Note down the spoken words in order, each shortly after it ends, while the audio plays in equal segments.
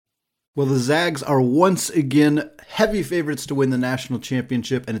Well, the Zags are once again heavy favorites to win the national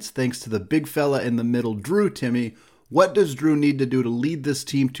championship, and it's thanks to the big fella in the middle, Drew Timme. What does Drew need to do to lead this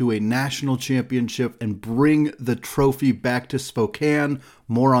team to a national championship and bring the trophy back to Spokane?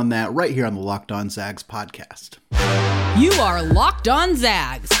 More on that right here on the Locked On Zags podcast. You are Locked On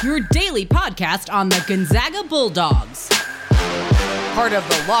Zags, your daily podcast on the Gonzaga Bulldogs. Part of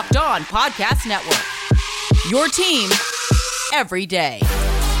the Locked On Podcast Network. Your team every day.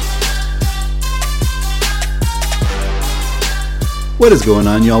 What is going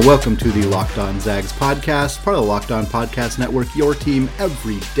on, y'all? Welcome to the Locked On Zags podcast, part of the Locked On Podcast Network, your team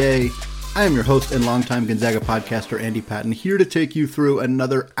every day. I am your host and longtime Gonzaga podcaster, Andy Patton, here to take you through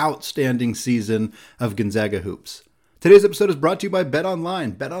another outstanding season of Gonzaga hoops. Today's episode is brought to you by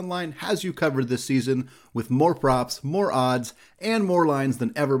BetOnline. BetOnline has you covered this season with more props, more odds, and more lines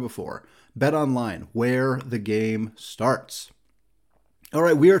than ever before. BetOnline, where the game starts. All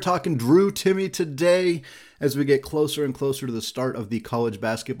right, we are talking Drew Timme today as we get closer and closer to the start of the college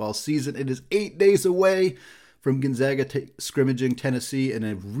basketball season. It is 8 days away from Gonzaga scrimmaging Tennessee in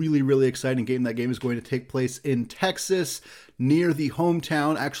a really, really exciting game. That game is going to take place in Texas, near the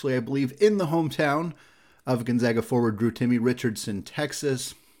hometown, actually I believe in the hometown of Gonzaga forward Drew Timme, Richardson,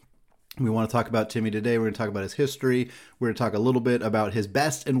 Texas. We want to talk about Timme today. We're going to talk about his history. We're going to talk a little bit about his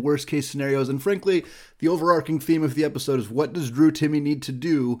best and worst case scenarios. And frankly, the overarching theme of the episode is, what does Drew Timme need to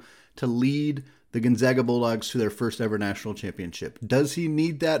do to lead the Gonzaga Bulldogs to their first ever national championship? Does he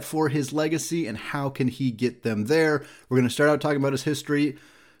need that for his legacy, and how can he get them there? We're going to start out talking about his history.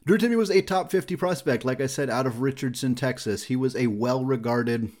 Drew Timme was a top 50 prospect, like I said, out of Richardson, Texas. He was a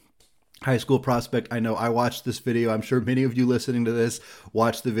well-regarded high school prospect. I know I watched this video. I'm sure many of you listening to this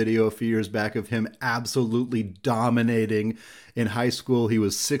watched the video a few years back of him absolutely dominating in high school. He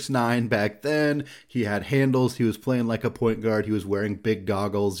was 6'9" back then. He had handles. He was playing like a point guard. He was wearing big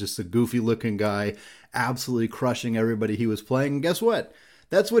goggles, just a goofy looking guy, absolutely crushing everybody he was playing. And guess what?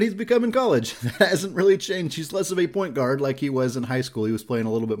 That's what he's become in college. That hasn't really changed. He's less of a point guard like he was in high school. He was playing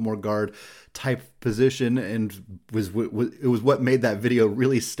a little bit more guard type position, and it was what made that video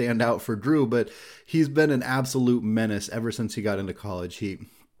really stand out for Drew. But he's been an absolute menace ever since he got into college. He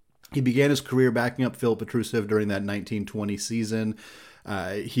began his career backing up Filip Petrusev during that 1920 season.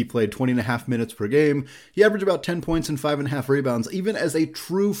 He played 20 and a half minutes per game. He averaged about 10 points and 5.5 rebounds. Even as a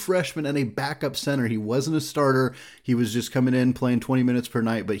true freshman and a backup center, he wasn't a starter. He was just coming in playing 20 minutes per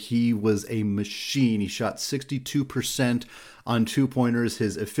night, but he was a machine. He shot 62% on two-pointers.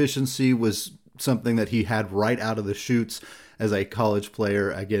 His efficiency was something that he had right out of the chutes as a college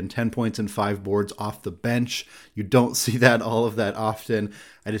player. Again, 10 points and 5 boards off the bench. You don't see all of that often.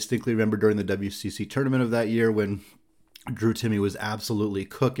 I distinctly remember during the WCC tournament of that year when Drew Timme was absolutely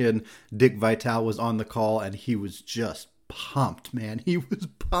cooking. Dick Vitale was on the call, and he was just pumped, man. He was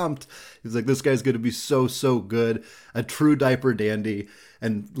pumped. He's like, this guy's going to be so, so good. A true diaper dandy.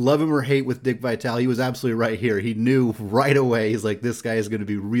 And love him or hate with Dick Vitale, he was absolutely right here. He knew right away, he's like, this guy is going to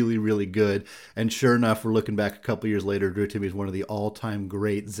be really, really good. And sure enough, we're looking back a couple years later, Drew Timme is one of the all-time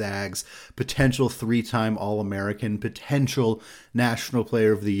great Zags, potential 3-time All-American, potential National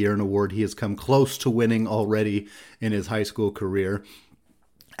Player of the Year, an award he has come close to winning already in his high school career.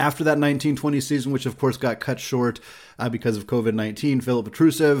 After that 1920 season, which of course got cut short because of COVID-19, Filip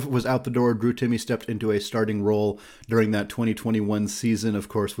Petrusev was out the door. Drew Timme stepped into a starting role during that 2021 season, of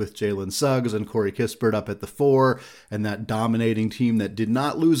course, with Jalen Suggs and Corey Kispert up at the 4, and that dominating team that did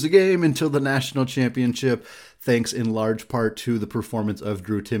not lose a game until the national championship, thanks in large part to the performance of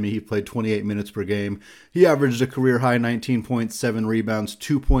Drew Timme. He played 28 minutes per game. He averaged a career-high 19.7 rebounds,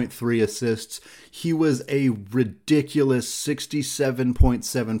 2.3 assists. He was a ridiculous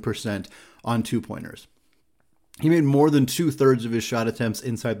 67.7% on two-pointers. He made more than 2/3 of his shot attempts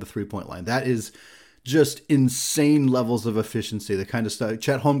inside the three-point line. That is just insane levels of efficiency, the kind of stuff.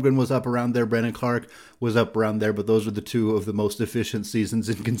 Chet Holmgren was up around there. Brandon Clark was up around there, but those are the two of the most efficient seasons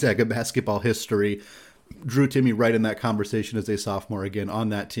in Gonzaga basketball history. Drew Timme right in that conversation as a sophomore again on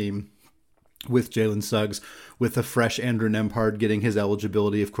that team with Jalen Suggs, with a fresh Andrew Nembhard getting his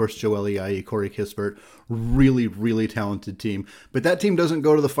eligibility. Of course, Joel Ayayi, Corey Kispert, really, really talented team. But that team doesn't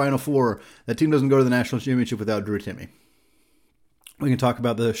go to the Final Four. That team doesn't go to the national championship without Drew Timme. We can talk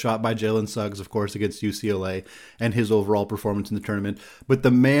about the shot by Jalen Suggs, of course, against UCLA and his overall performance in the tournament. But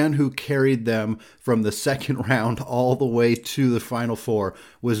the man who carried them from the second round all the way to the Final Four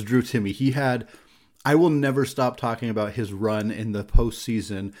was Drew Timme. I will never stop talking about his run in the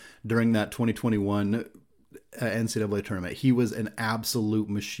postseason during that 2021 NCAA tournament. He was an absolute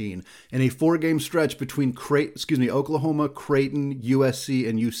machine. In a 4-game stretch between Oklahoma, Creighton, USC,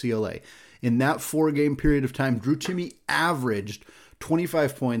 and UCLA. In that 4-game period of time, Drew Timme averaged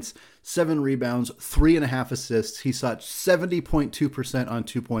 25 points, 7 rebounds, 3.5 assists. He shot 70.2% on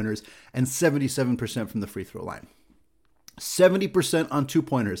two-pointers and 77% from the free throw line. 70% on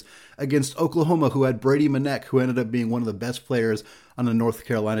two-pointers against Oklahoma, who had Brady Manek, who ended up being one of the best players on the North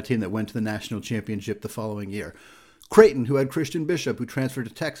Carolina team that went to the national championship the following year. Creighton, who had Christian Bishop, who transferred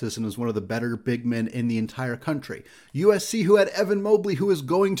to Texas and was one of the better big men in the entire country. USC, who had Evan Mobley, who is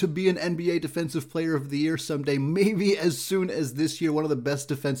going to be an NBA Defensive Player of the Year someday, maybe as soon as this year, one of the best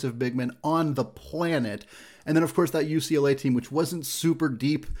defensive big men on the planet. And then, of course, that UCLA team, which wasn't super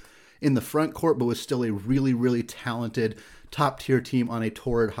deep in the front court, but was still a really, really talented top-tier team on a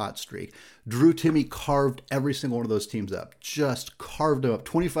torrid hot streak. Drew Timme carved every single one of those teams up. Just carved them up.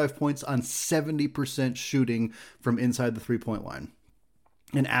 25 points on 70% shooting from inside the three-point line.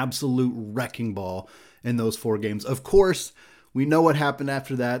 An absolute wrecking ball in those 4 games. Of course, we know what happened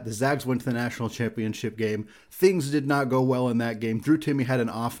after that. The Zags went to the national championship game. Things did not go well in that game. Drew Timme had an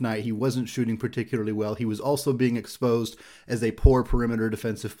off night. He wasn't shooting particularly well. He was also being exposed as a poor perimeter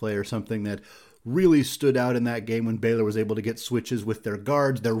defensive player, something that really stood out in that game when Baylor was able to get switches with their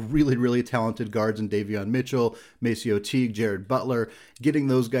guards. They're really, really talented guards in Davion Mitchell, MaCio Teague, Jared Butler, getting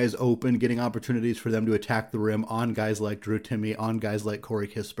those guys open, getting opportunities for them to attack the rim on guys like Drew Timme, on guys like Corey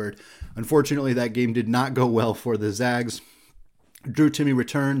Kispert. Unfortunately, that game did not go well for the Zags. Drew Timme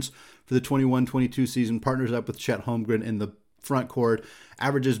returns for the 21-22 season, partners up with Chet Holmgren in the front court,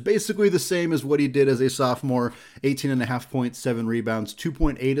 averages basically the same as what he did as a sophomore, 18.5 points, 7 rebounds,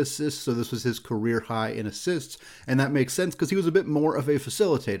 2.8 assists, so this was his career high in assists, and that makes sense because he was a bit more of a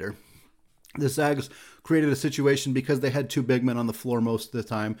facilitator. The Zags created a situation because they had 2 big men on the floor most of the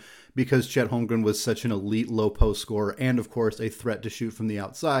time, because Chet Holmgren was such an elite low post scorer and, of course, a threat to shoot from the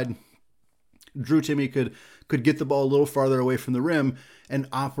outside. Drew Timme could get the ball a little farther away from the rim and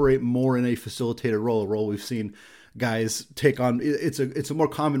operate more in a facilitator role, a role we've seen guys take on. It's a more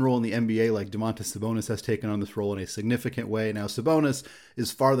common role in the NBA, like Domantas Sabonis has taken on this role in a significant way. Now, Sabonis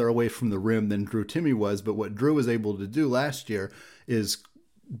is farther away from the rim than Drew Timme was, but what Drew was able to do last year is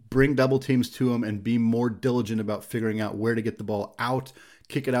bring double teams to him and be more diligent about figuring out where to get the ball out,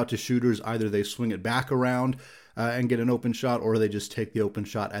 kick it out to shooters. Either they swing it back around and get an open shot, or they just take the open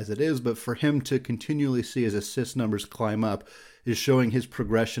shot as it is. But for him to continually see his assist numbers climb up is showing his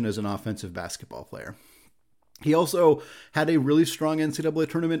progression as an offensive basketball player. He also had a really strong NCAA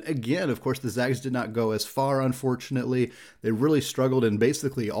tournament. Again, of course, the Zags did not go as far, unfortunately. They really struggled in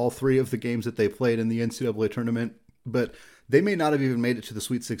basically all 3 of the games that they played in the NCAA tournament, but they may not have even made it to the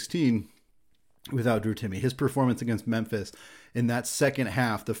Sweet 16 without Drew Timme. His performance against Memphis in that second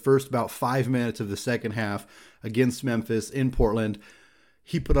half, the first about 5 minutes of the second half against Memphis in Portland,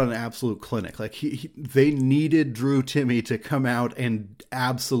 he put on an absolute clinic. Like they needed Drew Timme to come out and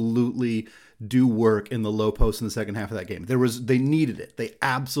absolutely do work in the low post in the second half of that game. They needed it. They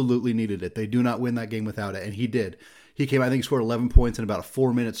absolutely needed it. They do not win that game without it, and he did. He came, I think he scored 11 points in about a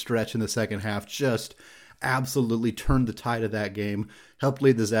 4-minute stretch in the second half, just absolutely turned the tide of that game, helped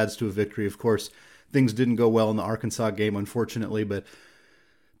lead the Zags to a victory. Of course, things didn't go well in the Arkansas game, unfortunately, but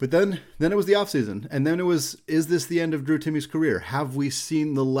then it was the offseason, and then it was, is this the end of Drew Timme's career? Have we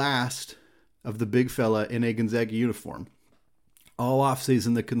seen the last of the big fella in a Gonzaga uniform? All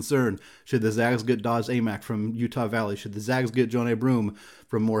offseason, the concern, should the Zags get Dawes Amack from Utah Valley? Should the Zags get John A. Broome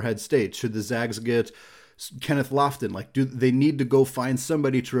from Morehead State? Should the Zags get Kenneth Lofton? Like, do they need to go find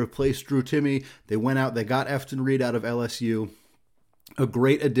somebody to replace Drew Timme? They went out, they got Efton Reed out of LSU. A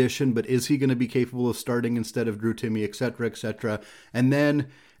great addition, but is he going to be capable of starting instead of Drew Timme, et cetera, et cetera? And then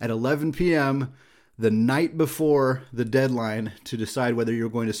at 11 p.m., the night before the deadline to decide whether you're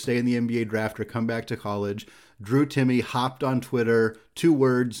going to stay in the NBA draft or come back to college, Drew Timme hopped on Twitter, 2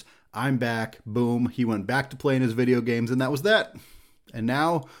 words, "I'm back," boom. He went back to playing his video games, and that was that. And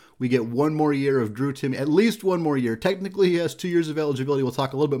now we get 1 more year of Drew Timme, at least 1 more year. Technically, he has 2 years of eligibility. We'll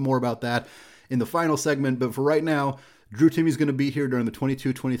talk a little bit more about that in the final segment, but for right now, Drew Timme's going to be here during the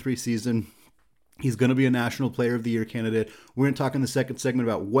 22-23 season. He's going to be a National Player of the Year candidate. We're going to talk in the second segment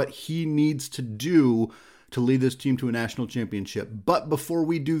about what he needs to do to lead this team to a national championship. But before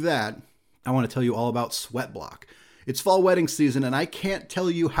we do that, I want to tell you all about Sweatblock. It's fall wedding season, and I can't tell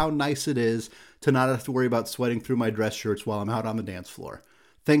you how nice it is to not have to worry about sweating through my dress shirts while I'm out on the dance floor.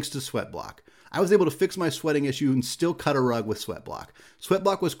 Thanks to Sweatblock. I was able to fix my sweating issue and still cut a rug with Sweatblock.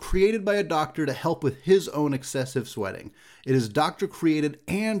 Sweatblock was created by a doctor to help with his own excessive sweating. It is doctor created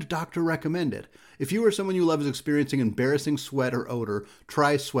and doctor recommended. If you or someone you love is experiencing embarrassing sweat or odor,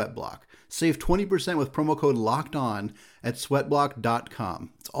 try Sweatblock. Save 20% with promo code LOCKEDON at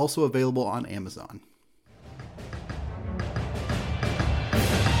sweatblock.com. It's also available on Amazon.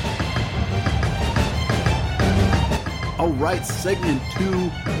 All right, segment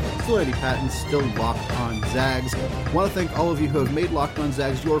 2. Still Andy Patton, still Locked On Zags. I want to thank all of you who have made Locked On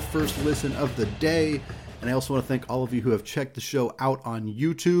Zags your first listen of the day. And I also want to thank all of you who have checked the show out on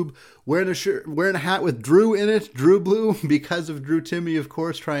YouTube. Wearing a hat with Drew in it, Drew Blue, because of Drew Timme, of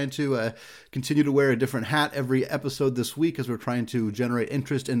course, trying to continue to wear a different hat every episode this week as we're trying to generate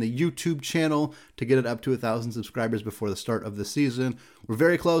interest in the YouTube channel to get it up to 1,000 subscribers before the start of the season. We're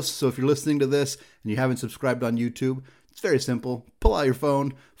very close, so if you're listening to this and you haven't subscribed on YouTube, it's very simple. Pull out your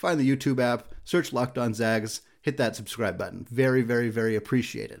phone, find the YouTube app, search Locked On Zags, hit that subscribe button. Very, very, very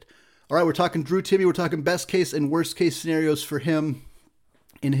appreciated. All right, we're talking Drew Timme. We're talking best case and worst case scenarios for him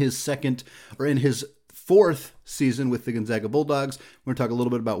in his fourth season with the Gonzaga Bulldogs. We're going to talk a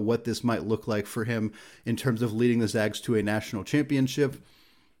little bit about what this might look like for him in terms of leading the Zags to a national championship.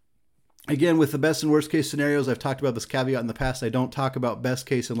 Again, with the best and worst case scenarios, I've talked about this caveat in the past. I don't talk about best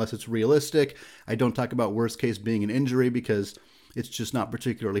case unless it's realistic. I don't talk about worst case being an injury because it's just not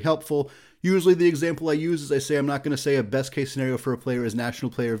particularly helpful. Usually the example I use is I say I'm not going to say a best case scenario for a player is National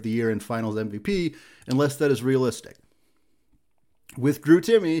Player of the Year and Finals MVP unless that is realistic. With Drew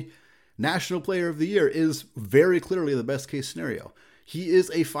Timme, National Player of the Year is very clearly the best case scenario. He is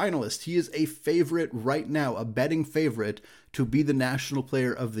a finalist. He is a favorite right now, a betting favorite to be the National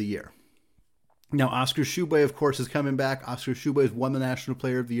Player of the Year. Now, Oscar Tshiebwe, of course, is coming back. Oscar Tshiebwe has won the National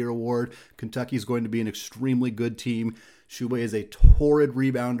Player of the Year award. Kentucky is going to be an extremely good team. Tshiebwe is a torrid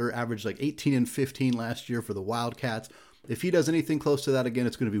rebounder, averaged like 18 and 15 last year for the Wildcats. If he does anything close to that again,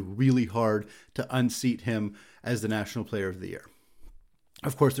 it's going to be really hard to unseat him as the National Player of the Year.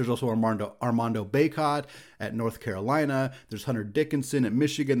 Of course, there's also Armando Bacot at North Carolina. There's Hunter Dickinson at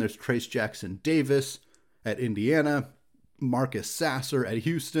Michigan. There's Trace Jackson Davis at Indiana. Marcus Sasser at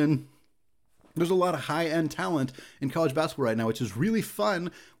Houston. There's a lot of high-end talent in college basketball right now, which is really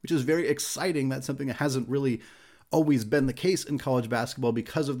fun, which is very exciting. That's something that hasn't really always been the case in college basketball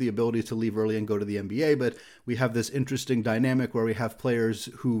because of the ability to leave early and go to the NBA. But we have this interesting dynamic where we have players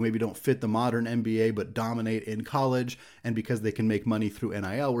who maybe don't fit the modern NBA but dominate in college. And because they can make money through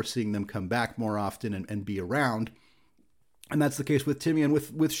NIL, we're seeing them come back more often and be around. And that's the case with Timme and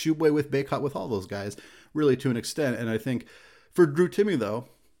with Tshiebwe, with Bacot, with all those guys, really to an extent. And I think for Drew Timme, though,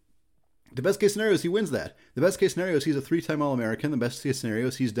 the best case scenario is he wins that. The best case scenario is he's a 3-time All-American. The best case scenario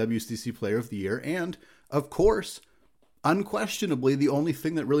is he's WCC Player of the Year. And, of course, unquestionably, the only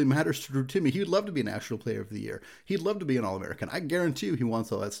thing that really matters to Drew Timme, he would love to be a National Player of the Year. He'd love to be an All-American. I guarantee you he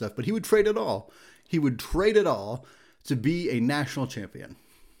wants all that stuff. But he would trade it all. He would trade it all to be a national champion.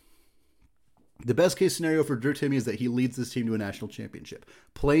 The best case scenario for Drew Timme is that he leads this team to a national championship.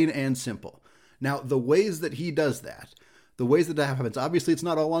 Plain and simple. Now, the ways that he does that, the ways that happens, obviously it's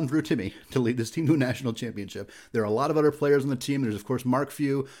not all on Drew Timme to lead this team to a national championship. There are a lot of other players on the team. There's, of course, Mark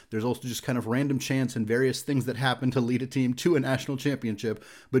Few. There's also just kind of random chance and various things that happen to lead a team to a national championship.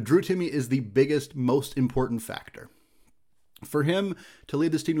 But Drew Timme is the biggest, most important factor. For him to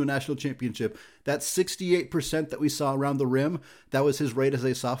lead this team to a national championship, that 68% that we saw around the rim, that was his rate as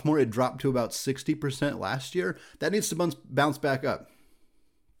a sophomore. It dropped to about 60% last year. That needs to bounce back up.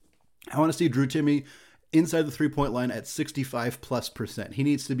 I want to see Drew Timme inside the three-point line at 65+%. He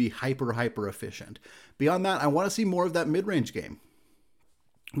needs to be hyper efficient. Beyond that, I want to see more of that mid-range game.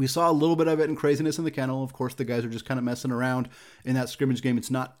 We saw a little bit of it in Craziness in the Kennel. Of course, the guys are just kind of messing around in that scrimmage game.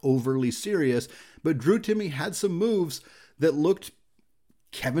 It's not overly serious, but Drew Timme had some moves that looked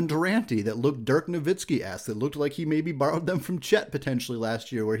Kevin Durant-y, that looked Dirk Nowitzki-esque, that looked like he maybe borrowed them from Chet potentially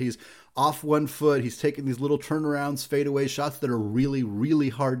last year, where he's off one foot, he's taking these little turnarounds, fadeaway shots that are really, really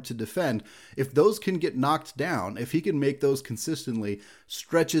hard to defend. If those can get knocked down, if he can make those consistently,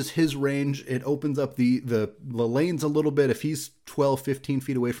 stretches his range, it opens up the lanes a little bit. If he's 12, 15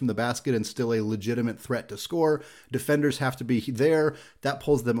 feet away from the basket and still a legitimate threat to score, defenders have to be there. That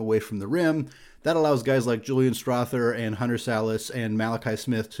pulls them away from the rim. That allows guys like Julian Strawther and Hunter Salas and Malachi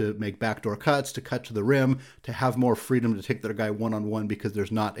Smith to make backdoor cuts, to cut to the rim, to have more freedom to take their guy one-on-one because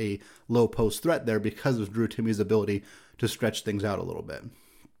there's not a low post threat there because of Drew Timme's ability to stretch things out a little bit.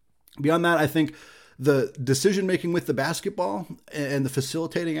 Beyond that, I think the decision-making with the basketball and the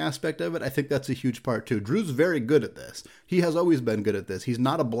facilitating aspect of it, I think that's a huge part too. Drew's very good at this. He has always been good at this. He's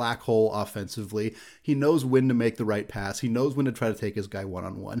not a black hole offensively. He knows when to make the right pass. He knows when to try to take his guy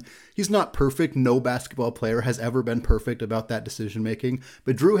one-on-one. He's not perfect. No basketball player has ever been perfect about that decision-making,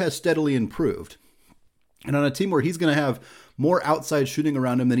 but Drew has steadily improved. And on a team where he's going to have more outside shooting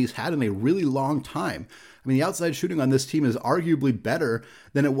around him than he's had in a really long time. I mean, the outside shooting on this team is arguably better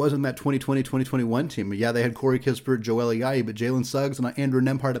than it was in that 2020-2021 team. Yeah, they had Corey Kispert, Joel Ayayi, but Jalen Suggs and Andrew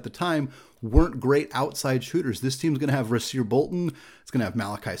Nembhard at the time weren't great outside shooters. This team's going to have Rasir Bolton. It's going to have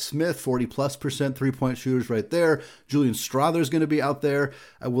Malachi Smith, 40+% three-point shooters right there. Julian Strother's going to be out there.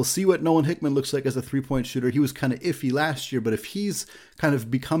 We'll see what Nolan Hickman looks like as a three-point shooter. He was kind of iffy last year, but if he's kind of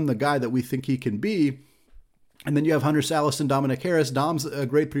become the guy that we think he can be. And then you have Hunter Salas and Dominic Harris. Dom's a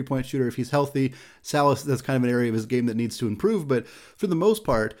great three-point shooter if he's healthy. Salas, that's kind of an area of his game that needs to improve. But for the most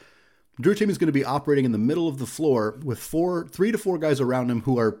part, Drew Timme is going to be operating in the middle of the floor with 3 to 4 guys around him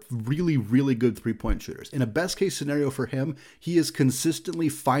who are really, really good three-point shooters. In a best-case scenario for him, he is consistently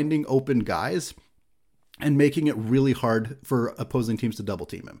finding open guys and making it really hard for opposing teams to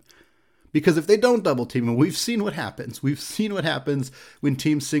double-team him. Because if they don't double team him, we've seen what happens. We've seen what happens when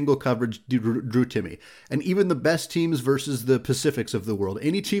teams single coverage Drew Timme. And even the best teams versus the Pacifics of the world,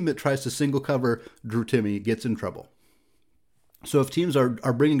 any team that tries to single cover Drew Timme gets in trouble. So if teams are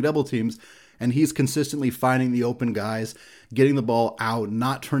bringing double teams and he's consistently finding the open guys, getting the ball out,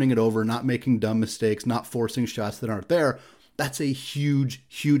 not turning it over, not making dumb mistakes, not forcing shots that aren't there, that's a huge,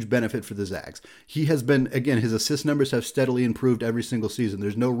 huge benefit for the Zags. He has been, again, his assist numbers have steadily improved every single season.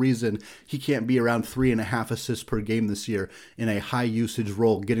 There's no reason he can't be around 3.5 assists per game this year in a high usage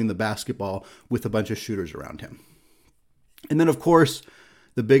role, getting the basketball with a bunch of shooters around him. And then, of course,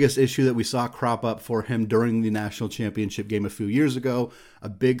 the biggest issue that we saw crop up for him during the national championship game a few years ago, a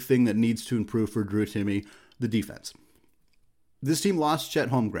big thing that needs to improve for Drew Timme, the defense. This team lost Chet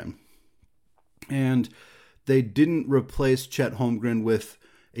Holmgren. And they didn't replace Chet Holmgren with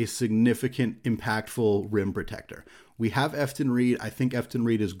a significant, impactful rim protector. We have Efton Reid. I think Efton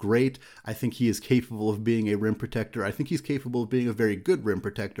Reid is great. I think he is capable of being a rim protector. I think he's capable of being a very good rim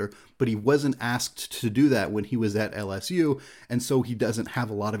protector, but he wasn't asked to do that when he was at LSU, and so he doesn't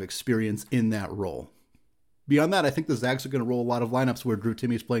have a lot of experience in that role. Beyond that, I think the Zags are going to roll a lot of lineups where Drew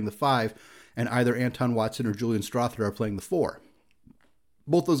Timme is playing the 5, and either Anton Watson or Julian Strother are playing the 4.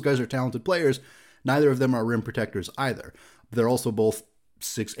 Both those guys are talented players. Neither of them are rim protectors either. They're also both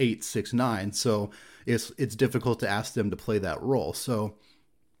 6'8", 6'9", so it's difficult to ask them to play that role. So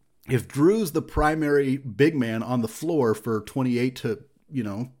if Drew's the primary big man on the floor for 25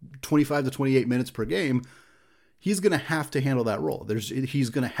 to 28 minutes per game, he's going to have to handle that role.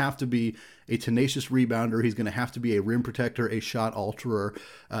 He's going to have to be a tenacious rebounder. He's going to have to be a rim protector, a shot alterer,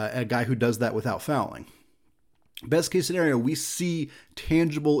 a guy who does that without fouling. Best case scenario, we see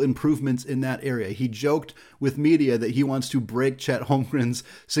tangible improvements in that area. He joked with media that he wants to break Chet Holmgren's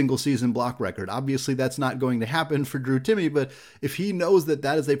single season block record. Obviously, that's not going to happen for Drew Timme, but if he knows that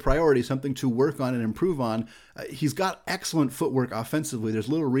that is a priority, something to work on and improve on, he's got excellent footwork offensively. There's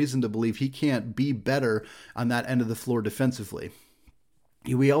little reason to believe he can't be better on that end of the floor defensively.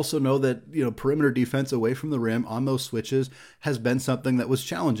 We also know that, perimeter defense away from the rim on those switches has been something that was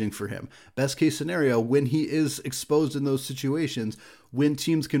challenging for him. Best case scenario, when he is exposed in those situations, when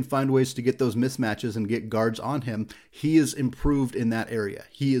teams can find ways to get those mismatches and get guards on him, he is improved in that area.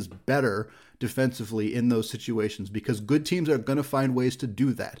 He is better defensively in those situations because good teams are going to find ways to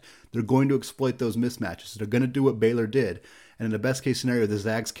do that. They're going to exploit those mismatches. They're going to do what Baylor did. And in the best case scenario, the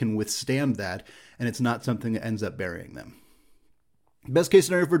Zags can withstand that, and it's not something that ends up burying them. Best case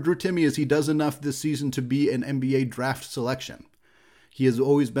scenario for Drew Timme is he does enough this season to be an NBA draft selection. He has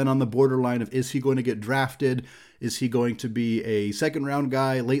always been on the borderline of, is he going to get drafted? Is he going to be a second round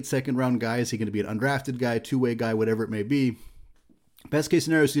guy, late second round guy? Is he going to be an undrafted guy, two-way guy, whatever it may be? Best case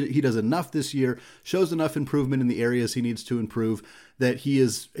scenario is he does enough this year, shows enough improvement in the areas he needs to improve, that he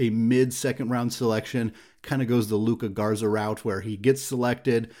is a mid-second round selection, kind of goes the Luka Garza route where he gets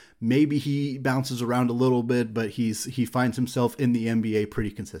selected. Maybe he bounces around a little bit, but he finds himself in the NBA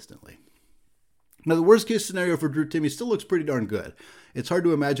pretty consistently. Now, the worst case scenario for Drew Timme still looks pretty darn good. It's hard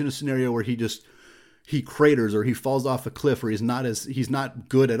to imagine a scenario where he craters or he falls off a cliff or he's not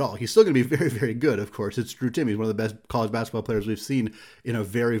good at all. He's still going to be very, very good, of course. It's Drew Timme. He's one of the best college basketball players we've seen in a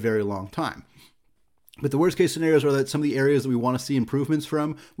very, very long time. But the worst case scenarios are that some of the areas that we want to see improvements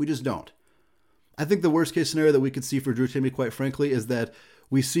from, we just don't. I think the worst case scenario that we could see for Drew Timme, quite frankly, is that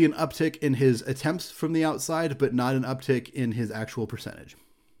we see an uptick in his attempts from the outside, but not an uptick in his actual percentage.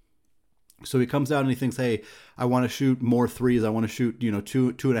 So he comes out and he thinks, hey, I want to shoot more threes. I want to shoot,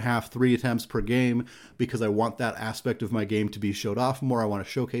 2.5, 3 attempts per game because I want that aspect of my game to be showed off more. I want to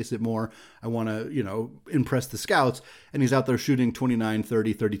showcase it more. I want to, impress the scouts. And he's out there shooting 29,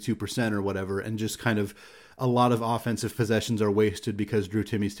 30, 32% or whatever. And just kind of a lot of offensive possessions are wasted because Drew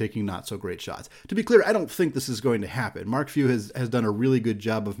Timme's taking not so great shots. To be clear, I don't think this is going to happen. Mark Few has done a really good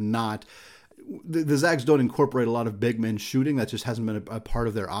job of not the Zags don't incorporate a lot of big men shooting. That just hasn't been a part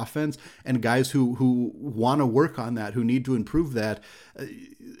of their offense. And guys who want to work on that, who need to improve that,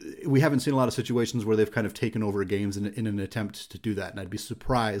 we haven't seen a lot of situations where they've kind of taken over games in an attempt to do that. And I'd be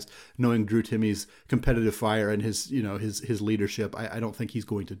surprised, knowing Drew Timme's competitive fire and his leadership. I don't think he's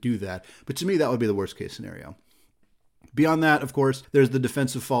going to do that. But to me, that would be the worst case scenario. Beyond that, of course, there's the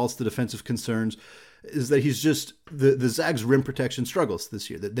defensive faults, the defensive concerns, is that he's just, the Zags rim protection struggles this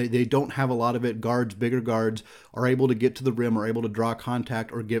year. That they don't have a lot of it. Guards, bigger guards, are able to get to the rim, are able to draw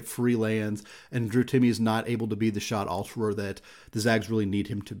contact or get free lay-ins, and Drew Timme is not able to be the shot alterer that the Zags really need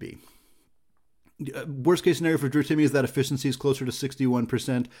him to be. Worst case scenario for Drew Timme is that efficiency is closer to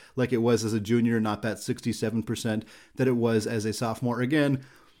 61% like it was as a junior, not that 67% that it was as a sophomore. Again,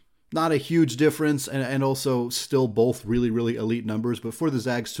 not a huge difference, and also still both really, really elite numbers. But for the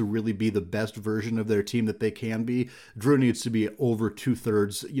Zags to really be the best version of their team that they can be, Drew needs to be over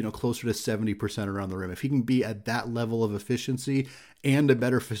 2/3, closer to 70% around the rim. If he can be at that level of efficiency and a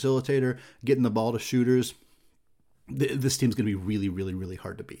better facilitator, getting the ball to shooters, this team's going to be really, really, really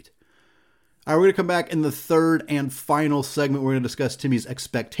hard to beat. All right, we're going to come back in the third and final segment. We're going to discuss Timme's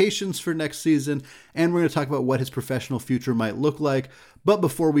expectations for next season, and we're going to talk about what his professional future might look like. But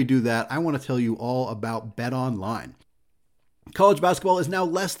before we do that, I want to tell you all about BetOnline. College basketball is now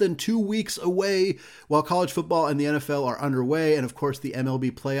less than 2 weeks away, while college football and the NFL are underway, and of course the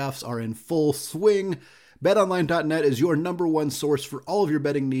MLB playoffs are in full swing. BetOnline.net is your number one source for all of your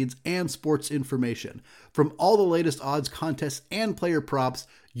betting needs and sports information. From all the latest odds, contests, and player props,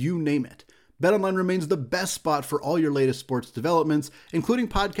 you name it. BetOnline remains the best spot for all your latest sports developments, including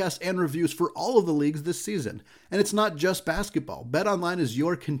podcasts and reviews for all of the leagues this season. And it's not just basketball. BetOnline is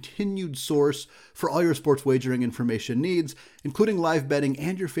your continued source for all your sports wagering information needs, including live betting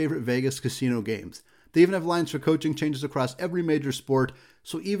and your favorite Vegas casino games. They even have lines for coaching changes across every major sport,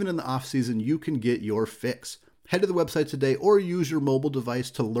 so even in the off-season, you can get your fix. Head to the website today or use your mobile device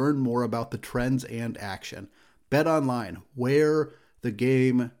to learn more about the trends and action. BetOnline, where the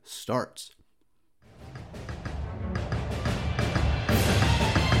game starts.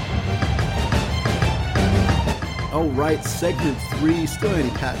 All right, segment 3, still Andy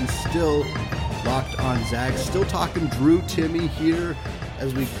Patton, still locked on Zags, still talking Drew Timme here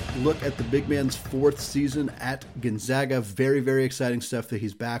as we look at the big man's 4th season at Gonzaga. Very, very exciting stuff that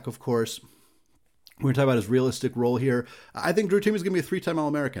he's back, of course. We're going to talk about his realistic role here. I think Drew Timme is going to be a 3-time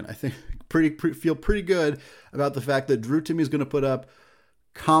All-American. I think feel pretty good about the fact that Drew Timme is going to put up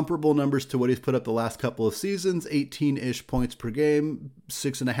comparable numbers to what he's put up the last couple of seasons, 18-ish points per game,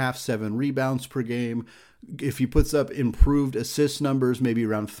 6.5, 7 rebounds per game. If he puts up improved assist numbers, maybe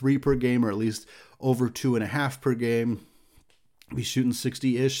around 3 per game, or at least over 2.5 per game, he's shooting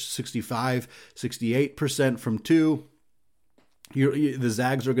 60-ish, 65, 68% from 2. The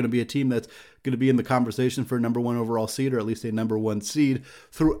Zags are going to be a team that's going to be in the conversation for a number 1 overall seed, or at least a number 1 seed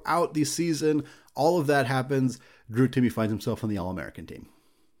throughout the season. All of that happens. Drew Timme finds himself on the All-American team.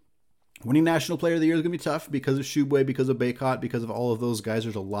 Winning National Player of the Year is going to be tough because of Tshiebwe, because of Bacot, because of all of those guys.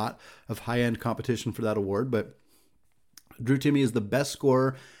 There's a lot of high-end competition for that award, but Drew Timme is the best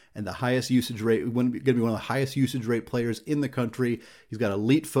scorer and the highest usage rate, going to be one of the highest usage rate players in the country. He's got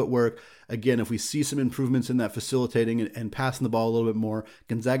elite footwork. Again, if we see some improvements in that facilitating and passing the ball a little bit more,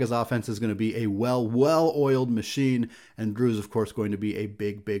 Gonzaga's offense is going to be a well-oiled machine, and Drew's, of course, going to be a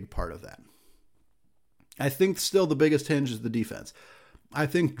big, big part of that. I think still the biggest hinge is the defense. I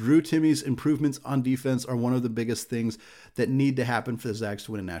think Drew Timme's improvements on defense are one of the biggest things that need to happen for the Zags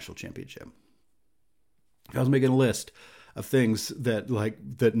to win a national championship. If I was making a list of things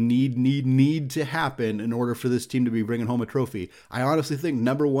that need to happen in order for this team to be bringing home a trophy, I honestly think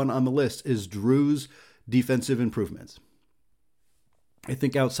number 1 on the list is Drew's defensive improvements. I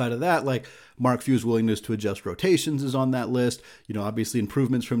think outside of that, like Mark Few's willingness to adjust rotations is on that list. Obviously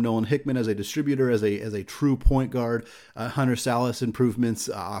improvements from Nolan Hickman as a distributor, as a true point guard. Hunter Salas improvements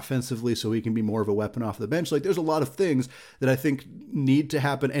offensively so he can be more of a weapon off the bench. Like there's a lot of things that I think need to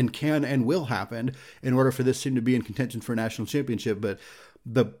happen and can and will happen in order for this team to be in contention for a national championship. But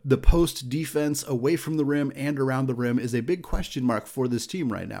the post defense away from the rim and around the rim is a big question mark for this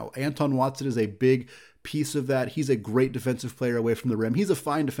team right now. Anton Watson is a big piece of that. He's a great defensive player away from the rim. He's a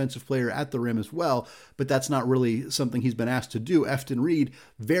fine defensive player at the rim as well, but that's not really something he's been asked to do. Efton Reed,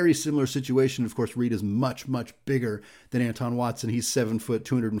 very similar situation. Of course, Reed is much, much bigger than Anton Watson. He's 7 foot,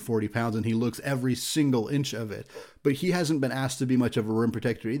 240 pounds, and he looks every single inch of it. But he hasn't been asked to be much of a rim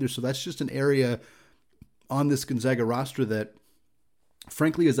protector either. So that's just an area on this Gonzaga roster that,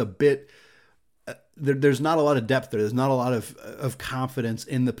 frankly, is a bit there's not a lot of depth there. There's not a lot of confidence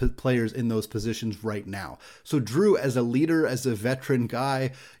in the players in those positions right now. So Drew, as a leader, as a veteran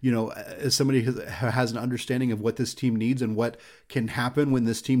guy, as somebody who has an understanding of what this team needs and what can happen when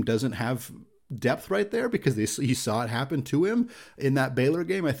this team doesn't have depth right there, because he saw it happen to him in that Baylor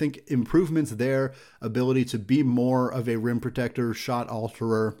game. I think improvements there, ability to be more of a rim protector, shot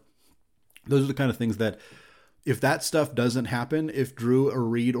alterer, those are the kind of things that, if that stuff doesn't happen, if Drew or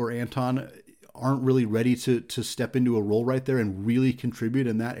Reed or Anton aren't really ready to step into a role right there and really contribute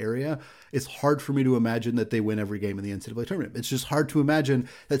in that area, it's hard for me to imagine that they win every game in the NCAA tournament. It's just hard to imagine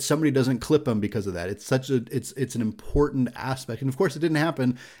that somebody doesn't clip them because of that. It's an important aspect. And of course it didn't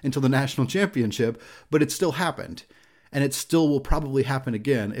happen until the national championship, but it still happened. And it still will probably happen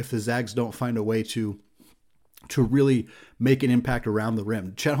again if the Zags don't find a way to really make an impact around the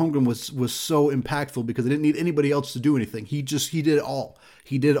rim. Chet Holmgren was so impactful because they didn't need anybody else to do anything. He did it all.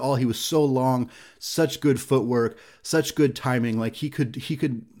 He did it all. He was so long, such good footwork, such good timing. Like he could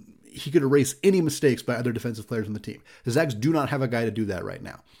erase any mistakes by other defensive players on the team. The Zags do not have a guy to do that right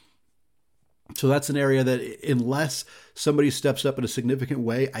now. So that's an area that, unless somebody steps up in a significant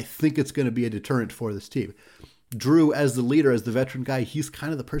way, I think it's going to be a deterrent for this team. Drew, as the leader, as the veteran guy, he's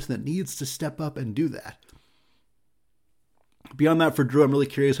kind of the person that needs to step up and do that. Beyond that, for Drew, I'm really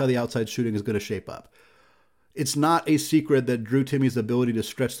curious how the outside shooting is going to shape up. It's not a secret that Drew Timme's ability to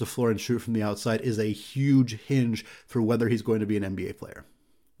stretch the floor and shoot from the outside is a huge hinge for whether he's going to be an NBA player.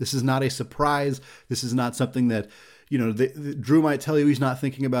 This is not a surprise. This is not something that, Drew might tell you he's not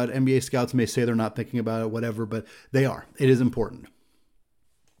thinking about. NBA scouts may say they're not thinking about it, whatever, but they are. It is important.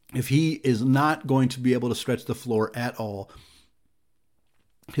 If he is not going to be able to stretch the floor at all,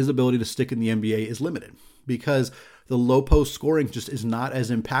 his ability to stick in the NBA is limited, because the low post scoring just is not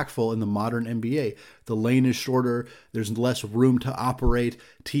as impactful in the modern NBA. The lane is shorter. There's less room to operate.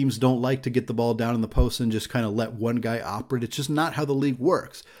 Teams don't like to get the ball down in the post and just kind of let one guy operate. It's just not how the league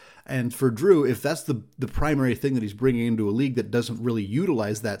works. And for Drew, if that's the primary thing that he's bringing into a league that doesn't really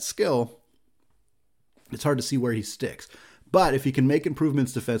utilize that skill, it's hard to see where he sticks. But if he can make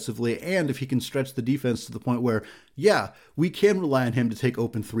improvements defensively, and if he can stretch the defense to the point where, we can rely on him to take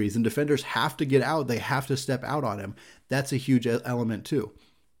open threes, and defenders have to get out, they have to step out on him, that's a huge element too.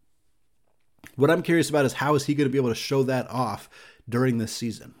 What I'm curious about is, how is he going to be able to show that off during this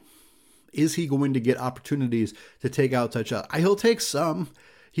season? Is he going to get opportunities to take outside shots? He'll take some.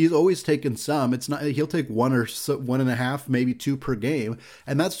 He's always taken some. It's not, he'll take 1 or 1.5, maybe 2 per game,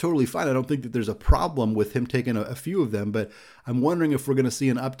 and that's totally fine. I don't think that there's a problem with him taking a few of them, but I'm wondering if we're going to see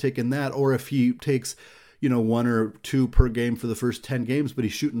an uptick in that, or if he takes, 1 or 2 per game for the first 10 games, but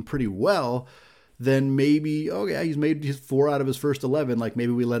he's shooting pretty well, then maybe, he's made 4 out of his first 11. Like,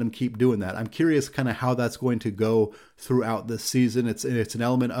 maybe we let him keep doing that. I'm curious kind of how that's going to go throughout this season. It's an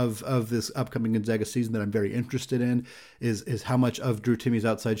element of this upcoming Gonzaga season that I'm very interested in, is how much of Drew Timme's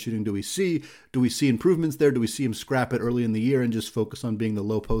outside shooting do we see? Do we see improvements there? Do we see him scrap it early in the year and just focus on being the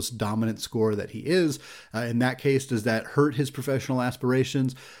low post dominant scorer that he is? In that case, does that hurt his professional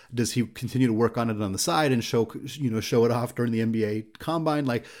aspirations? Does he continue to work on it on the side and show it off during the NBA combine?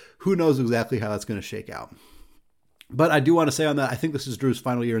 Like, who knows exactly how that's going to shake out. But I do want to say on that, I think this is Drew's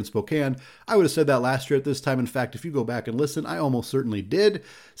final year in Spokane. I would have said that last year at this time. In fact, if you go back and listen, I almost certainly did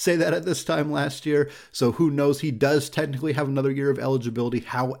say that at this time last year. So who knows? He does technically have another year of eligibility.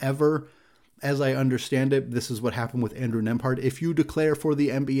 However, as I understand it, this is what happened with Andrew Nembhard. If you declare for the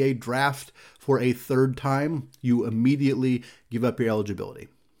NBA draft for a third time, you immediately give up your eligibility.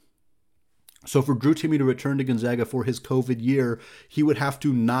 So for Drew Timme to return to Gonzaga for his COVID year, he would have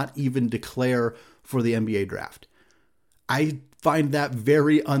to not even declare for the NBA draft. I find that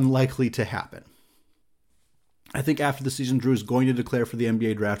very unlikely to happen. I think after the season, Drew is going to declare for the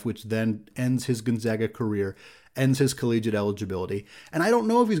NBA draft, which then ends his Gonzaga career, ends his collegiate eligibility. And I don't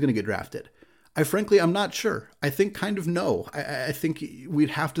know if he's going to get drafted. I'm not sure. I think kind of no. I think we'd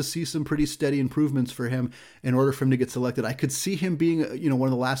have to see some pretty steady improvements for him in order for him to get selected. I could see him being, one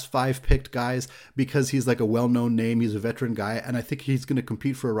of the last 5 picked guys because he's like a well-known name. He's a veteran guy, and I think he's going to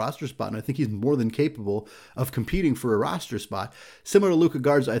compete for a roster spot, and I think he's more than capable of competing for a roster spot. Similar to Luka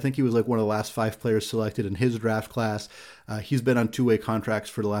Garza, I think he was like one of the last 5 players selected in his draft class. He's been on 2-way contracts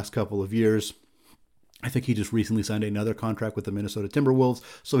for the last couple of years. I think he just recently signed another contract with the Minnesota Timberwolves,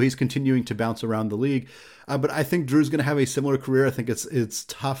 so he's continuing to bounce around the league. But I think Drew's going to have a similar career. I think it's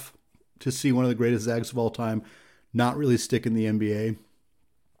tough to see one of the greatest Zags of all time not really stick in the NBA.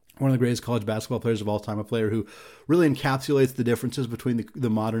 One of the greatest college basketball players of all time, a player who really encapsulates the differences between the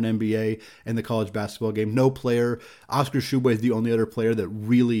modern NBA and the college basketball game. No player, Oscar Tshiebwe is the only other player that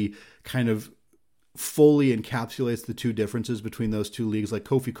really kind of fully encapsulates the two differences between those two leagues. Like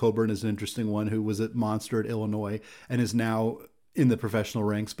Kofi Cockburn is an interesting one, who was at Monster at Illinois and is now in the professional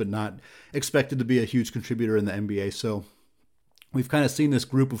ranks, but not expected to be a huge contributor in the NBA. So we've kind of seen this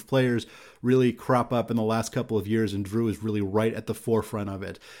group of players really crop up in the last couple of years, and Drew is really right at the forefront of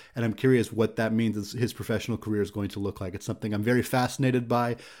it. And I'm curious what that means his professional career is going to look like. It's something I'm very fascinated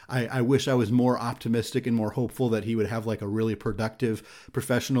by. I wish I was more optimistic and more hopeful that he would have like a really productive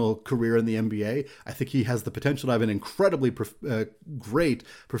professional career in the NBA. I think he has the potential to have an incredibly great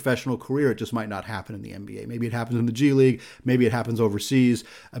professional career. It just might not happen in the NBA. Maybe it happens in the G League. Maybe it happens overseas.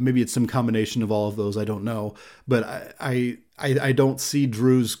 Maybe it's some combination of all of those. I don't know. But I don't see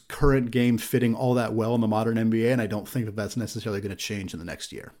Drew's current game fitting all that well in the modern NBA, and I don't think that that's necessarily going to change in the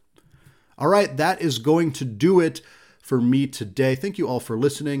next year. All right, that is going to do it for me today. Thank you all for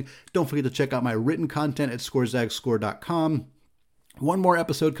listening. Don't forget to check out my written content at scorezagscore.com. One more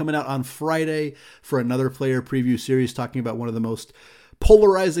episode coming out on Friday for another player preview series talking about one of the most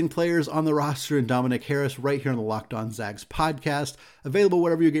polarizing players on the roster in Dominic Harris right here on the Locked On Zags podcast. Available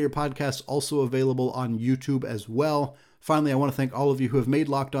wherever you get your podcasts, also available on YouTube as well. Finally, I want to thank all of you who have made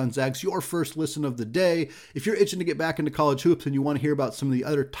Locked On Zags your first listen of the day. If you're itching to get back into college hoops and you want to hear about some of the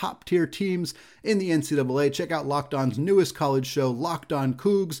other top-tier teams in the NCAA, check out Locked On's newest college show, Locked On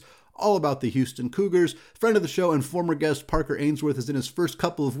Cougs, all about the Houston Cougars. Friend of the show and former guest Parker Ainsworth is in his first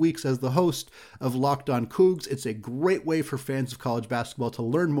couple of weeks as the host of Locked On Cougs. It's a great way for fans of college basketball to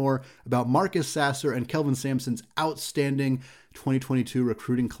learn more about Marcus Sasser and Kelvin Sampson's outstanding 2022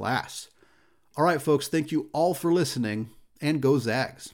 recruiting class. All right, folks, thank you all for listening, and go Zags.